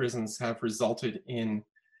women's prisons have resulted in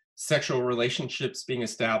sexual relationships being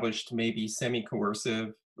established, maybe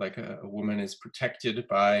semi-coercive, like a woman is protected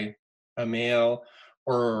by a male,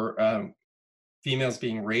 or females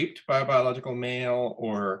being raped by a biological male,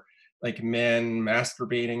 or like men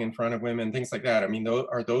masturbating in front of women, things like that? I mean,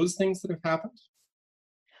 are those things that have happened?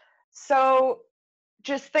 So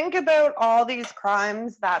just think about all these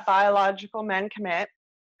crimes that biological men commit,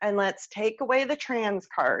 and let's take away the trans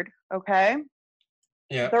card, okay?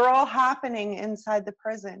 Yeah. They're all happening inside the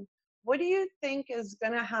prison. What do you think is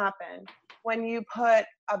going to happen when you put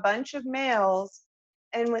a bunch of males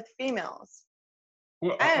in with females?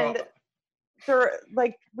 Well, And they're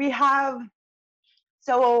like,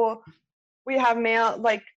 so we have male,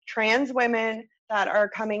 like trans women that are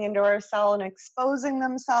coming into our cell and exposing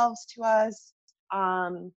themselves to us.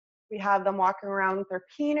 We have them walking around with their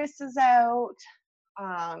penises out.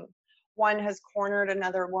 One has cornered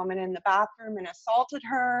another woman in the bathroom and assaulted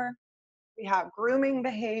her. We have grooming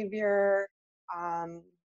behavior, um,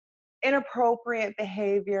 inappropriate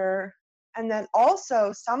behavior, and then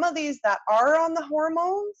also some of these that are on the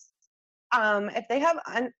hormones, if they have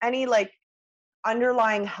any like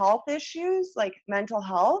underlying health issues, like mental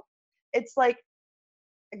health, it's like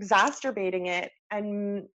exacerbating it,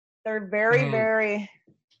 and they're very, mhm. very,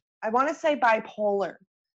 I want to say bipolar,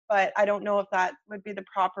 but I don't know if that would be the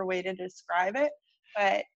proper way to describe it.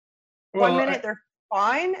 But one Well, minute they're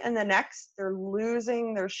fine, and the next they're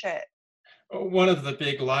losing their shit. one of the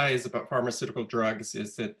big lies about pharmaceutical drugs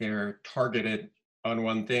is that they're targeted on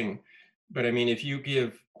one thing. But I mean, if you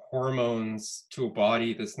give hormones to a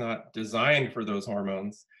body that's not designed for those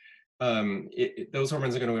hormones, those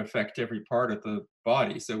hormones are going to affect every part of the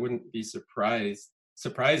body. So it wouldn't be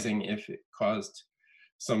surprising if it caused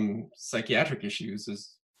some psychiatric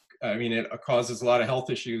issues. I mean, it causes a lot of health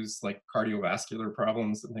issues like cardiovascular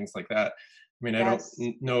problems and things like that. I mean, I don't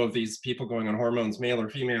Yes. know if these people going on hormones, male or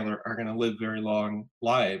female, are going to live very long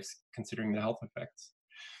lives, considering the health effects.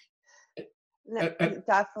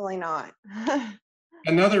 Definitely not.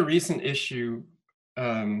 Another recent issue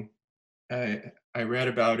um, I, I read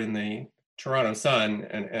about in the Toronto Sun,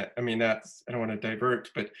 and I mean, I don't want to divert,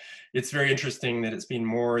 but it's very interesting that it's been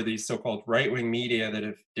more these so-called right-wing media that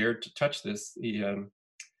have dared to touch this.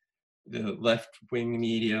 The left-wing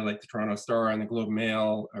media, like the Toronto Star and the Globe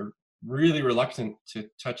Mail, are really reluctant to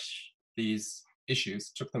touch these issues.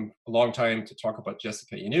 It took them a long time to talk about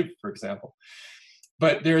Jessica Yaniv, for example.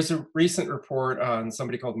 But there's a recent report on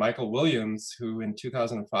somebody called Michael Williams, who in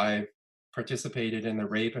 2005 participated in the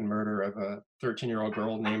rape and murder of a 13-year-old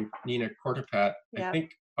girl named Nina Kortepat, I Yep.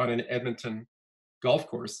 think on an Edmonton golf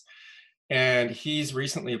course. And he's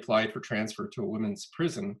recently applied for transfer to a women's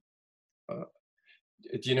prison.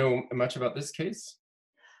 Do you know much about this case?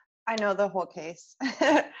 I know the whole case.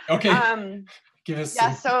 Okay, um, give us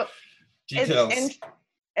yeah, some so it's details.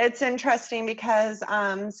 it's interesting because so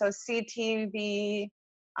CTV,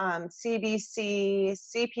 CBC,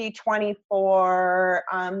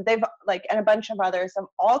 CP24, they've like, and a bunch of others have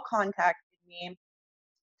all contacted me,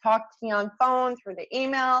 talked to me on phone, through the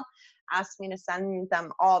email, asked me to send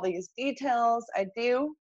them all these details. I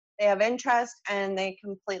do. They have interest, and they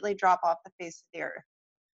completely drop off the face of the earth.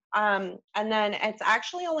 And then it's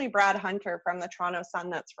actually only Brad Hunter from the Toronto Sun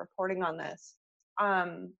that's reporting on this.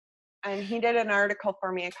 And he did an article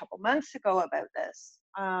for me a couple months ago about this.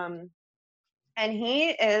 And he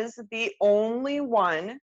is the only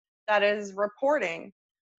one that is reporting.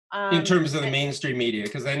 In terms of the And mainstream media,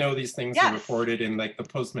 because I know these things are yes, reported in like the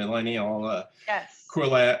post-millennial, yes,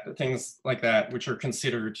 Quillette, things like that, which are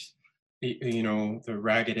considered, the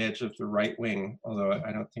ragged edge of the right wing, although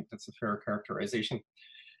I don't think that's a fair characterization.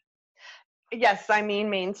 yes, I mean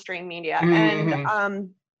mainstream media. And Mm-hmm.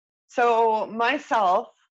 so myself,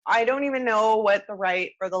 I don't even know what the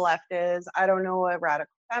right or the left is. I don't know what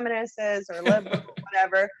radical feminist is or liberal,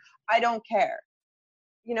 whatever. I don't care.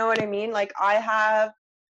 You know what I mean? Like, I have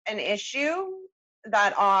an issue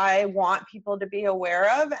that I want people to be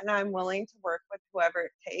aware of, and I'm willing to work with whoever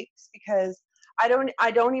it takes, because I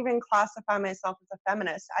don't even classify myself as a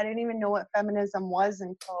feminist. I didn't even know what feminism was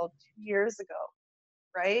until 2 years ago,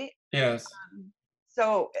 right? Yes.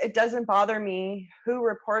 So it doesn't bother me who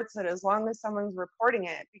reports it as long as someone's reporting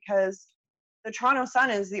it, because the Toronto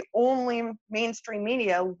Sun is the only mainstream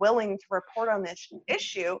media willing to report on this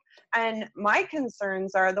issue. And my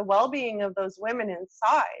concerns are the well-being of those women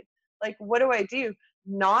inside. Like, what do I do?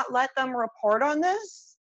 Not let them report on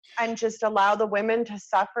this and just allow the women to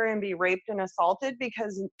suffer and be raped and assaulted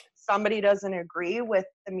because somebody doesn't agree with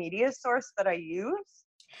the media source that I use?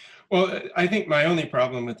 Well, I think my only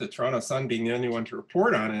problem with the Toronto Sun being the only one to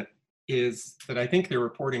report on it is that I think their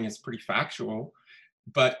reporting is pretty factual.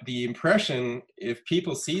 But the impression, if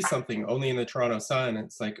people see something only in the Toronto Sun,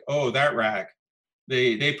 it's like, oh, that rag.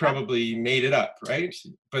 They Yeah. probably made it up, right?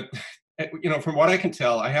 But from what I can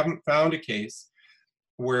tell, I haven't found a case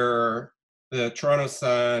where the Toronto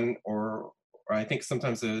Sun or I think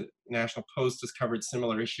sometimes the National Post has covered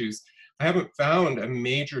similar issues. I haven't found a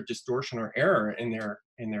major distortion or error in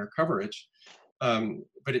their coverage,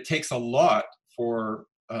 but it takes a lot for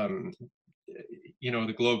the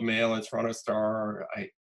Globe Mail and Toronto Star. I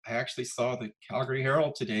actually saw the Calgary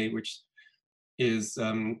Herald today, which is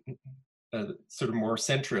a sort of more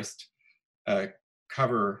centrist,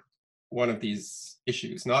 cover one of these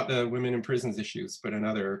issues, not the women in prisons issues, but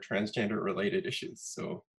another transgender related issues.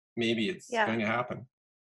 So maybe it's Yeah. going to happen.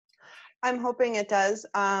 I'm hoping it does.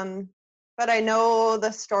 But I know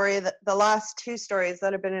the last two stories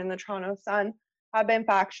that have been in the Toronto Sun have been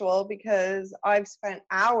factual because I've spent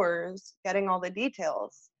hours getting all the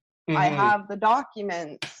details. I have the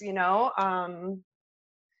documents,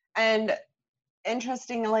 and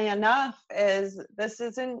interestingly enough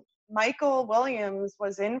Michael Williams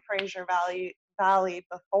was in Fraser Valley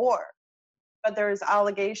before, but there's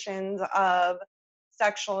allegations of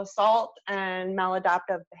sexual assault and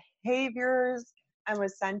maladaptive behaviors and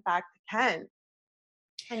was sent back to Kent.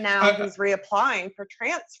 And now he's reapplying for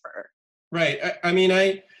transfer. Right. I mean,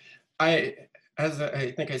 I as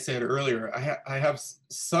I think I said earlier, I have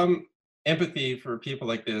some empathy for people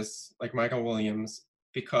like this, like Michael Williams,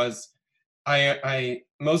 because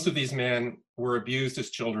most of these men were abused as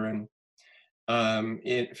children,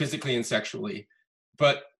 physically and sexually,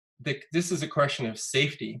 but this is a question of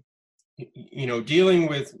safety. Dealing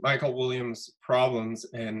with Michael Williams' problems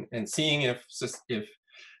and seeing if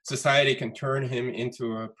society can turn him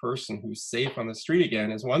into a person who's safe on the street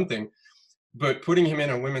again is one thing, but putting him in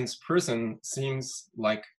a women's prison seems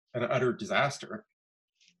like an utter disaster.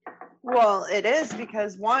 Well, it is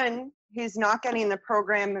because one, he's not getting the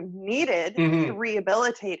program needed to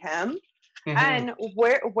rehabilitate him. And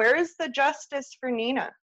where is the justice for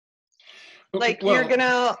Nina? Like, you're going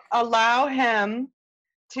to allow him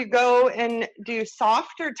to go and do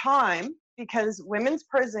softer time because women's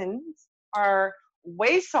prisons are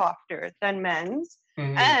way softer than men's.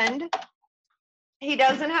 And he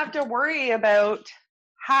doesn't have to worry about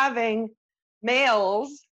having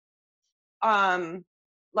males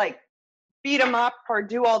like beat him up or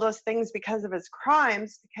do all those things because of his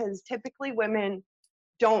crimes, because typically women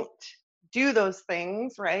don't do those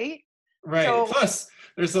things, right? Right. So, plus,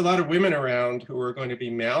 there's a lot of women around who are going to be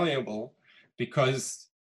malleable because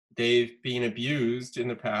they've been abused in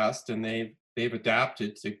the past and they've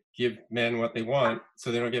adapted to give men what they want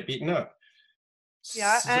so they don't get beaten up.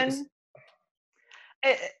 Yeah, and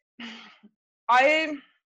I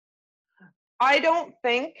don't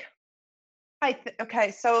think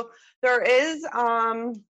okay, so there is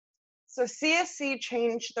so CSC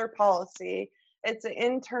changed their policy. It's an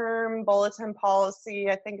interim bulletin policy.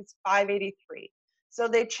 I think it's 583. So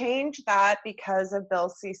they changed that because of Bill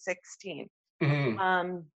C-16.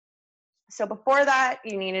 So before that,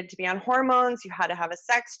 you needed to be on hormones. You had to have a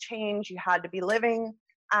sex change. You had to be living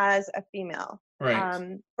as a female.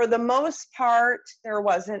 Right. For the most part, there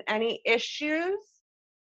wasn't any issues,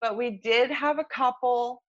 but we did have a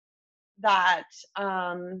couple that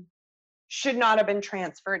should not have been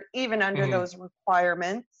transferred, even under those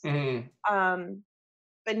requirements.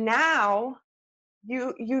 But now,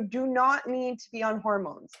 you do not need to be on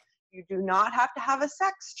hormones. You do not have to have a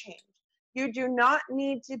sex change. You do not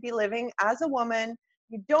need to be living as a woman.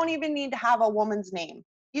 You don't even need to have a woman's name.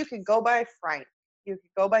 You could go by Frank. You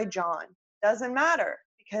could go by John. Doesn't matter,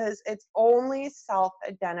 because it's only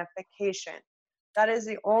self-identification. That is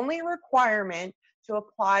the only requirement to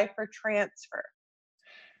apply for transfer.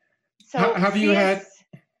 So have you had?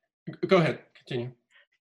 Go ahead. Continue.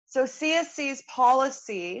 So CSC's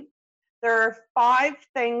policy, there are 5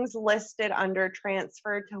 things listed under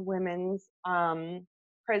transfer to women's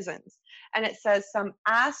prisons. And it says some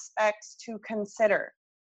aspects to consider.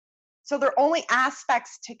 So they're only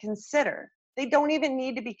aspects to consider. They don't even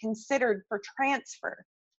need to be considered for transfer.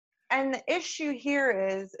 And the issue here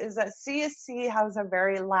is that CSC has a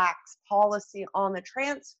very lax policy on the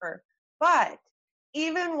transfer. But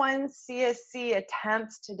even when CSC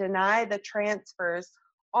attempts to deny the transfers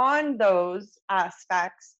on those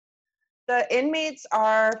aspects, the inmates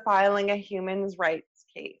are filing a human rights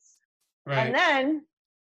case. Right. And then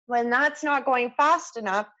when that's not going fast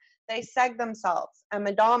enough, they seg themselves and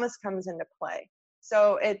Madamus comes into play.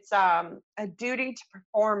 So it's a duty to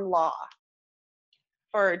perform law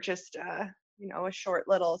for just a short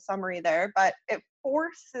little summary there, but it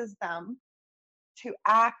forces them to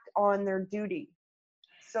act on their duty.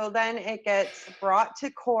 So then it gets brought to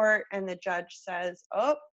court and the judge says,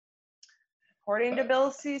 oh, according to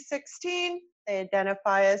Bill C-16, they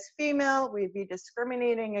identify as female. We'd be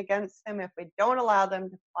discriminating against them if we don't allow them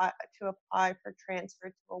to apply for transfer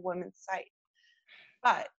to a women's site.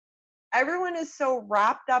 But everyone is so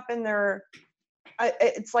wrapped up in their,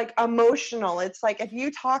 it's like emotional. It's like if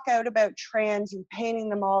you talk out about trans, you're painting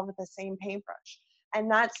them all with the same paintbrush. And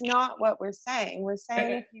that's not what we're saying. We're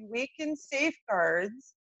saying if you weaken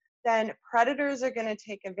safeguards, then predators are going to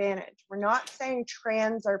take advantage. We're not saying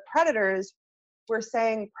trans are predators. We're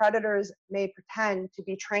saying predators may pretend to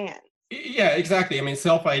be trans. Yeah, exactly. I mean,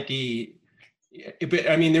 self-ID, but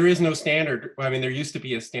I mean, there is no standard. I mean, there used to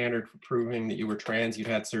be a standard for proving that you were trans, you'd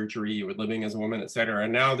had surgery, you were living as a woman, et cetera.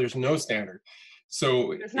 And now there's no standard.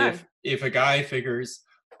 So if a guy figures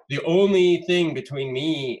the only thing between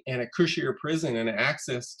me and a cushier prison and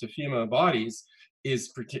access to female bodies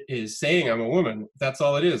is saying I'm a woman, that's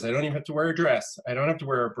all it is. I don't even have to wear a dress. I don't have to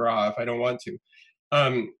wear a bra if I don't want to.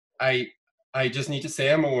 I just need to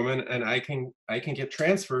say I'm a woman, and I can get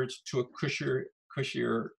transferred to a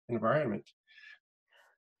cushier environment.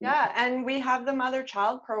 Yeah, and we have the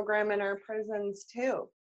mother-child program in our prisons too.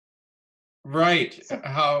 Right. So,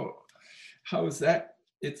 how is that?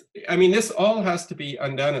 I mean, this all has to be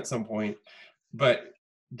undone at some point, but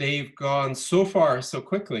they've gone so far so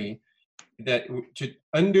quickly that to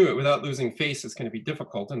undo it without losing face is going to be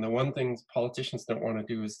difficult. And the one thing politicians don't want to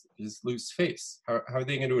do is lose face. How are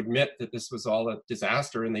they going to admit that this was all a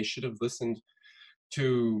disaster and they should have listened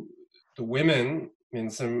to the women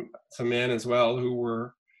and some men as well who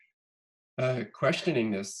were questioning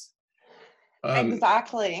this?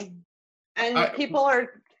 Exactly. And people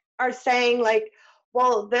are saying like,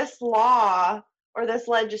 well, this law or this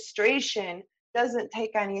legislation doesn't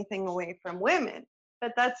take anything away from women.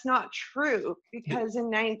 But that's not true, because in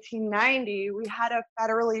 1990, we had a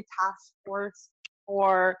federally task force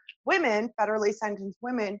for women, federally sentenced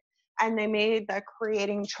women, and they made the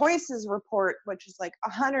Creating Choices report, which is like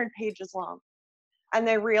 100 pages long. And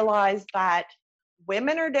they realized that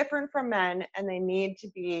women are different from men and they need to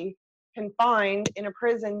be confined in a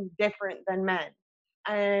prison different than men.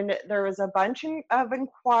 And there was a bunch of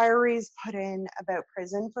inquiries put in about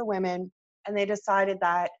prison for women, and they decided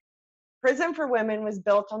that prison for women was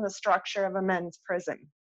built on the structure of a men's prison.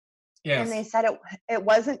 Yes. And they said it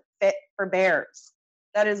wasn't fit for bears.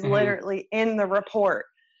 That is literally in the report.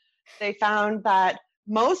 They found that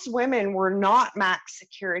most women were not max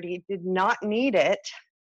security, did not need it,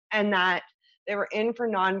 and that they were in for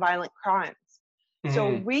nonviolent crimes.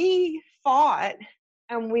 So we fought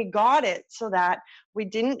and we got it so that we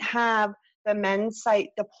didn't have the men's site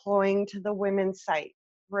deploying to the women's site.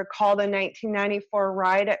 Recall the 1994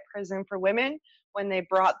 riot at Prison for Women when they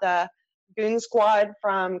brought the goon squad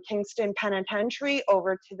from Kingston Penitentiary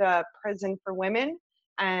over to the Prison for Women,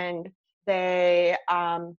 and they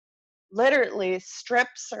literally strip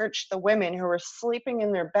searched the women who were sleeping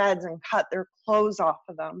in their beds and cut their clothes off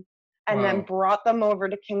of them, and then brought them over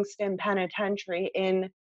to Kingston Penitentiary in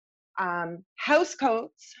house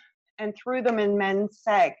coats and threw them in men's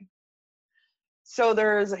seg. So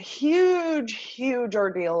there's a huge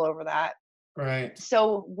ordeal over that. Right.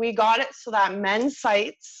 So we got it so that men's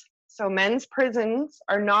sites, so men's prisons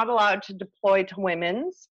are not allowed to deploy to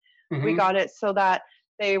women's. We got it so that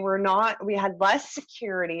we had less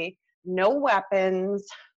security, no weapons,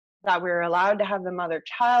 that we were allowed to have the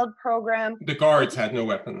mother-child program. The guards had no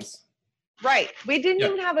weapons. Right. We didn't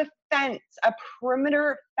even have a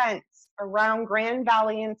perimeter fence around Grand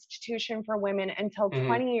Valley Institution for Women until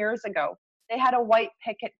 20 years ago. They had a white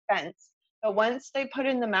picket fence. But once they put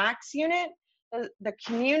in the max unit, the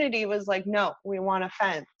community was like, no, we want a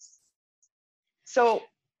fence. So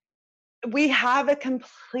we have a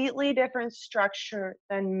completely different structure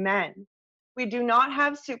than men. We do not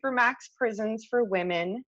have supermax prisons for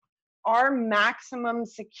women. Our maximum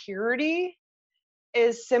security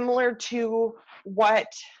is similar to what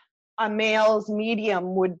a male's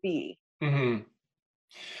medium would be.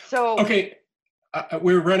 So okay,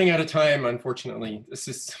 we're running out of time, unfortunately. This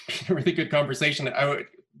is a really good conversation. I would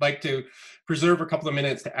like to preserve a couple of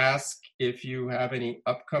minutes to ask if you have any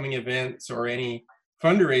upcoming events or any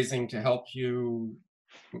fundraising to help you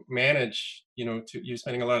manage, you're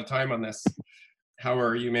spending a lot of time on this. How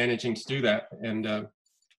are you managing to do that? And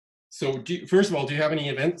so first of all, do you have any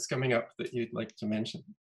events coming up that you'd like to mention?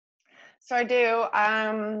 So I do,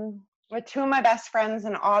 with two of my best friends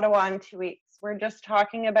in Ottawa in 2 weeks. We're just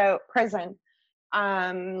talking about prison.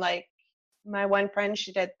 Like My one friend,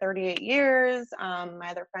 she did 38 years. My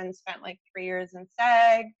other friend spent like 3 years in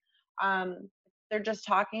SAG. They're just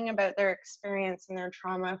talking about their experience and their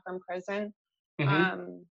trauma from prison.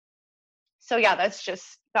 Mm-hmm. So yeah, that's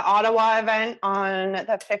just the Ottawa event on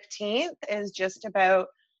the 15th is just about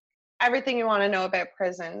everything you want to know about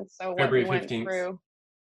prison. So what we February went 15th. through.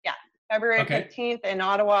 Yeah, February Okay. 15th in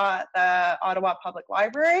Ottawa, the Ottawa Public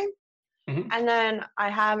Library. Mm-hmm. And then I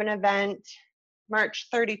have an event March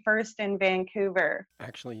 31st in Vancouver.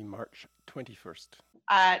 Actually, March 21st.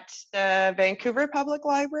 At the Vancouver Public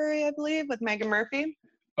Library, I believe, with Megan Murphy.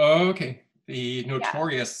 Oh, okay. The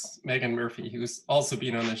notorious Megan Murphy, who's also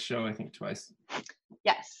been on this show, I think, twice.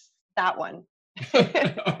 Yes, that one.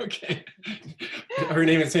 Okay. Her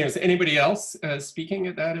name is famous. Anybody else speaking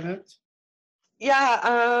at that event?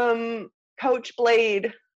 Yeah, Coach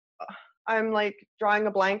Blade. I'm like drawing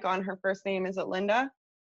a blank on her first name. Is it Linda?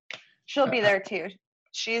 She'll be there too.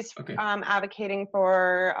 She's okay. Advocating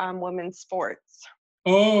for women's sports.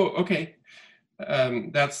 Oh, okay.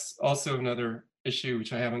 That's also another issue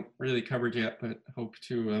which I haven't really covered yet, but hope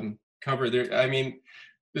to cover there. I mean,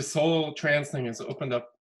 this whole trans thing has opened up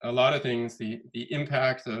a lot of things, the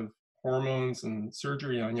impact of hormones and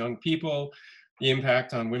surgery on young people, the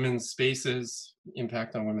impact on women's spaces,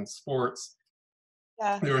 impact on women's sports.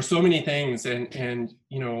 Yeah. There are so many things, and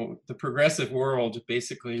you know, the progressive world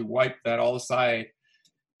basically wiped that all aside,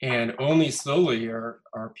 and only slowly are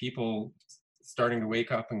people starting to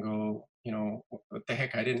wake up and go, you know, what the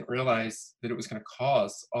heck, I didn't realize that it was going to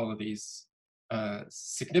cause all of these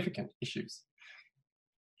significant issues.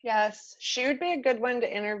 Yes, she would be a good one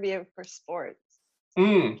to interview for sports.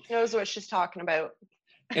 Mm. She knows what she's talking about.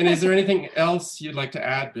 And is there anything else you'd like to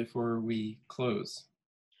add before we close?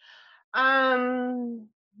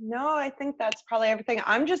 No, I think that's probably everything.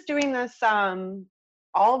 I'm just doing this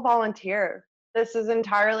all volunteer. This is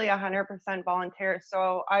entirely 100% volunteer.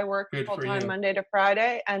 So I work full-time Monday to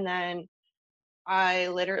Friday, and then I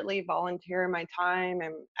literally volunteer my time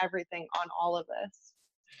and everything on all of this.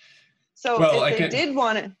 So well, if they did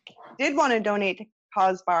want to donate to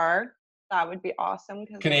Cause Bar, that would be awesome.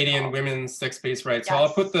 Canadian Women's Sex-Based Rights. Yes. So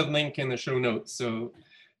I'll put the link in the show notes. So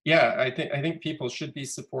yeah, I think people should be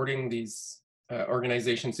supporting these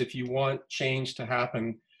organizations. If you want change to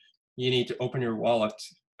happen, you need to open your wallet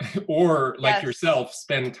or like yourself,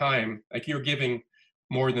 spend time. Like you're giving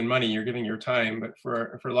more than money, you're giving your time. But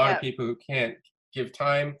for a lot of people who can't give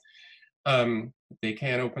time, they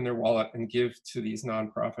can open their wallet and give to these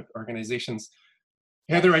nonprofit organizations.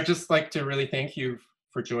 Heather, I'd just like to really thank you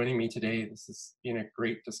for joining me today. This has been a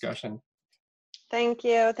great discussion. Thank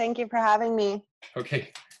you. Thank you for having me.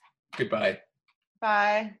 Okay. Goodbye.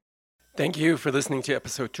 Bye. Thank you for listening to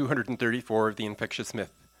episode 234 of The Infectious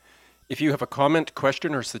Myth. If you have a comment,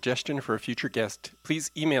 question, or suggestion for a future guest,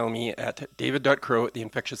 please email me at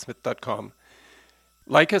david.crow@theinfectiousmyth.com.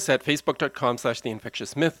 Like us at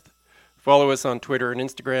facebook.com/theinfectiousmyth. Follow us on Twitter and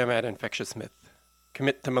Instagram at infectiousmyth.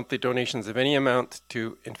 Commit to monthly donations of any amount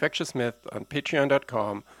to Infectious Myth on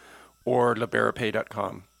patreon.com or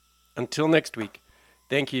liberapay.com. Until next week,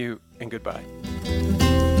 thank you and goodbye.